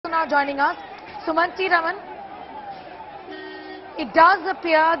now joining us. Sumanti Raman, it does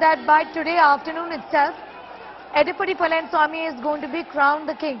appear that by today afternoon itself, Edappadi Palaniswamy is going to be crowned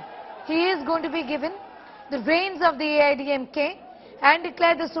the king. He is going to be given the reins of the AIADMK and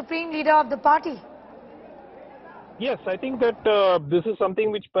declared the supreme leader of the party. Yes, I think that this is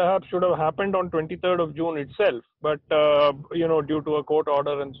something which perhaps should have happened on 23rd of June itself. But, due to a court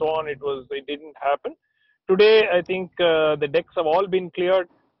order and so on, it didn't happen. Today, I think the decks have all been cleared.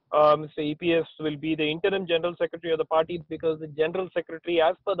 Mr. EPS will be the interim general secretary of the party because the general secretary,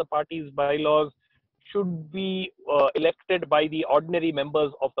 as per the party's bylaws, should be elected by the ordinary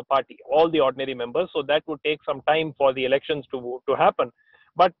members of the party, all the ordinary members. So that would take some time for the elections to happen.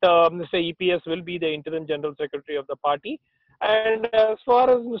 But Mr. EPS will be the interim general secretary of the party. And as far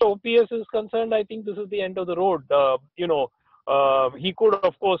as Mr. OPS is concerned, I think this is the end of the road. He could,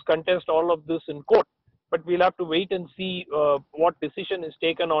 of course, contest all of this in court. But we'll have to wait and see what decision is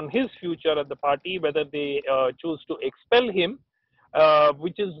taken on his future at the party, whether they choose to expel him,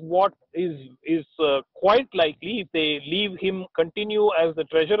 which is what is quite likely. If they leave him continue as the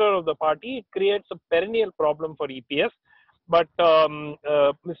treasurer of the party, it creates a perennial problem for EPS. But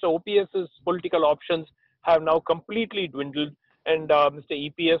Mr. OPS's political options have now completely dwindled, and Mr.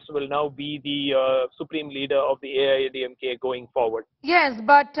 EPS will now be the supreme leader of the AIADMK going forward. Yes,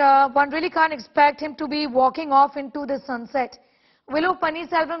 but one really can't expect him to be walking off into the sunset. Will O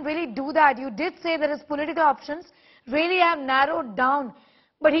Paneerselvam really do that? You did say that his political options really have narrowed down,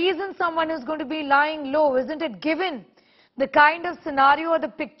 but he isn't someone who's going to be lying low, isn't it? Given the kind of scenario or the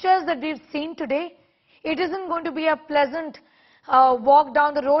pictures that we've seen today, it isn't going to be a pleasant walk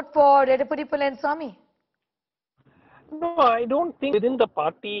down the road for Edappadi Palaniswamy. No, I don't think within the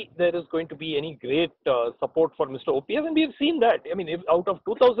party there is going to be any great support for Mr. OPS, and we've seen that. I mean, if out of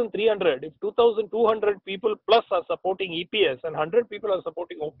 2,300, if 2,200 people plus are supporting EPS and 100 people are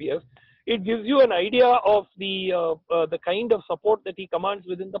supporting OPS, it gives you an idea of the kind of support that he commands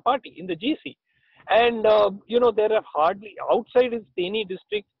within the party in the GC. And there are hardly outside his Teni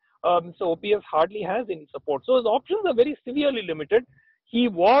district. So OPS hardly has any support. So his options are very severely limited. He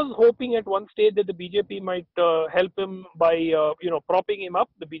was hoping at one stage that the BJP might help him by, propping him up.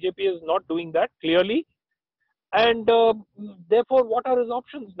 The BJP is not doing that clearly. And therefore, what are his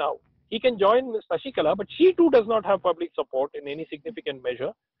options now? He can join Ms. Sashikala, but she too does not have public support in any significant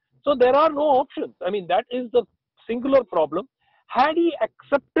measure. So there are no options. I mean, that is the singular problem. Had he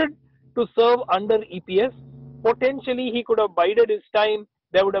accepted to serve under EPS, potentially he could have bided his time.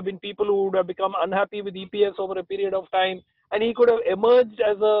 There would have been people who would have become unhappy with EPS over a period of time, and he could have emerged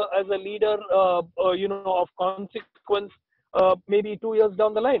as a leader, of consequence, maybe 2 years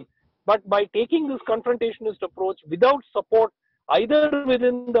down the line. But by taking this confrontationist approach without support either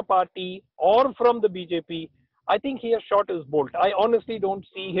within the party or from the BJP, I think he has shot his bolt. I honestly don't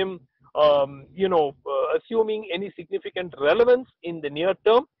see him, assuming any significant relevance in the near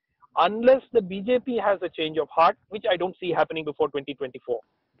term, unless the BJP has a change of heart, which I don't see happening before 2024.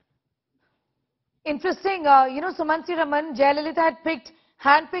 Interesting. Sumanti Raman, Jayalalitha had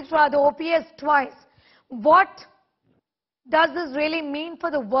handpicked OPS twice. What does this really mean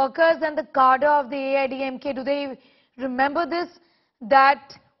for the workers and the cadre of the AIADMK? Do they remember this,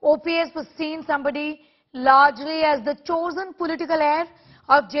 that OPS was seen somebody largely as the chosen political heir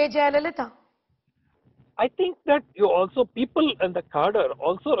of Jayalalitha? I think that people and the cadre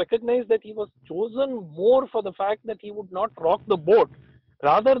also recognize that he was chosen more for the fact that he would not rock the boat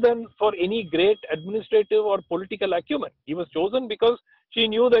rather than for any great administrative or political acumen. He was chosen because she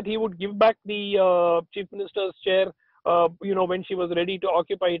knew that he would give back the chief minister's chair, when she was ready to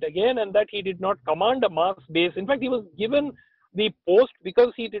occupy it again, and that he did not command a mass base. In fact, he was given the post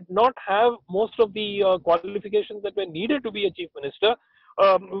because he did not have most of the qualifications that were needed to be a chief minister.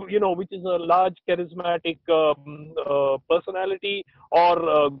 Which is a large charismatic personality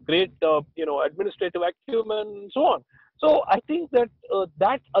or great, administrative acumen and so on. So I think that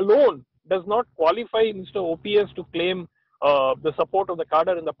that alone does not qualify Mr. OPS to claim the support of the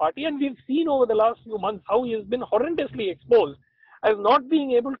cadre in the party. And we've seen over the last few months how he has been horrendously exposed as not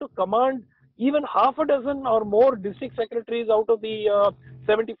being able to command even half a dozen or more district secretaries out of the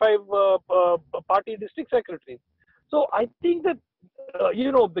 75 party district secretaries. So I think that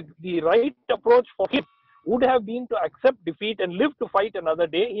the right approach for him would have been to accept defeat and live to fight another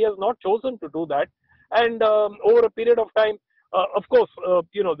day. He has not chosen to do that. And over a period of time, of course,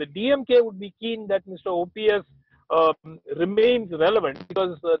 the DMK would be keen that Mr. OPS remains relevant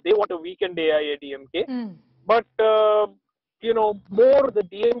because they want to weaken the AIADMK. But, more the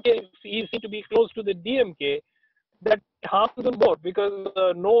DMK, if he seems to be close to the DMK, that harms them more because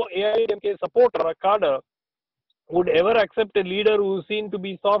no AIADMK supporter or cadre would ever accept a leader who is seen to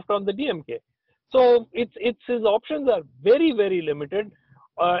be soft on the DMK. So it's his options are very, very limited.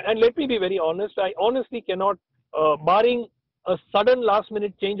 And let me be very honest, I honestly cannot, barring a sudden last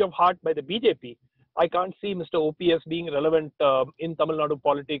minute change of heart by the BJP, I can't see Mr. OPS being relevant in Tamil Nadu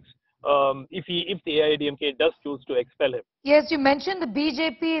politics if the AIADMK does choose to expel him. Yes, you mentioned the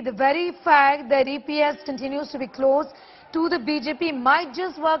BJP. The very fact that EPS continues to be close to the BJP might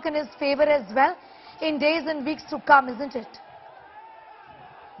just work in his favor as well in days and weeks to come, isn't it?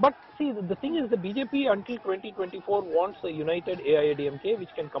 But see, the thing is, the BJP until 2024 wants a united AIADMK, which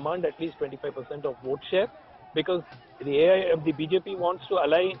can command at least 25% of vote share, because the BJP wants to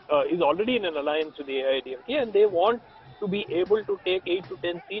ally, is already in an alliance with the AIADMK, and they want to be able to take 8 to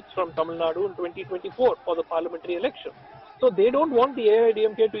 10 seats from Tamil Nadu in 2024 for the parliamentary election. So they don't want the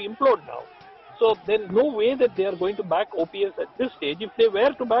AIADMK to implode now. So there is no way that they are going to back OPS at this stage. If they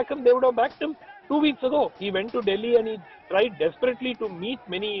were to back him, they would have backed him 2 weeks ago. He went to Delhi and he tried desperately to meet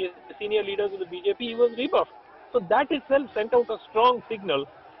many senior leaders of the BJP. He was rebuffed. So that itself sent out a strong signal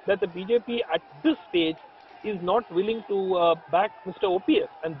that the BJP at this stage is not willing to back Mr.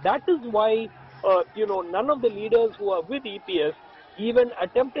 OPS. And that is why, none of the leaders who are with EPS even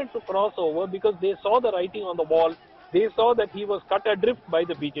attempted to cross over, because they saw the writing on the wall. They saw that he was cut adrift by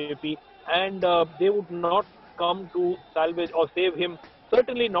the BJP, and they would not come to salvage or save him,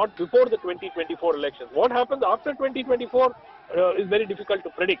 certainly not before the 2024 elections. What happens after 2024 is very difficult to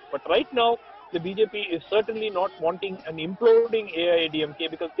predict. But right now, the BJP is certainly not wanting an imploding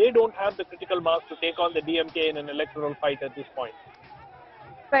AIADMK, because they don't have the critical mass to take on the DMK in an electoral fight at this point.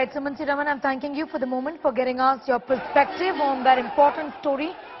 Right, Sumansi Raman, I'm thanking you for the moment, for getting us your perspective on that important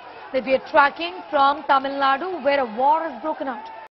story that we are tracking from Tamil Nadu, where a war has broken out.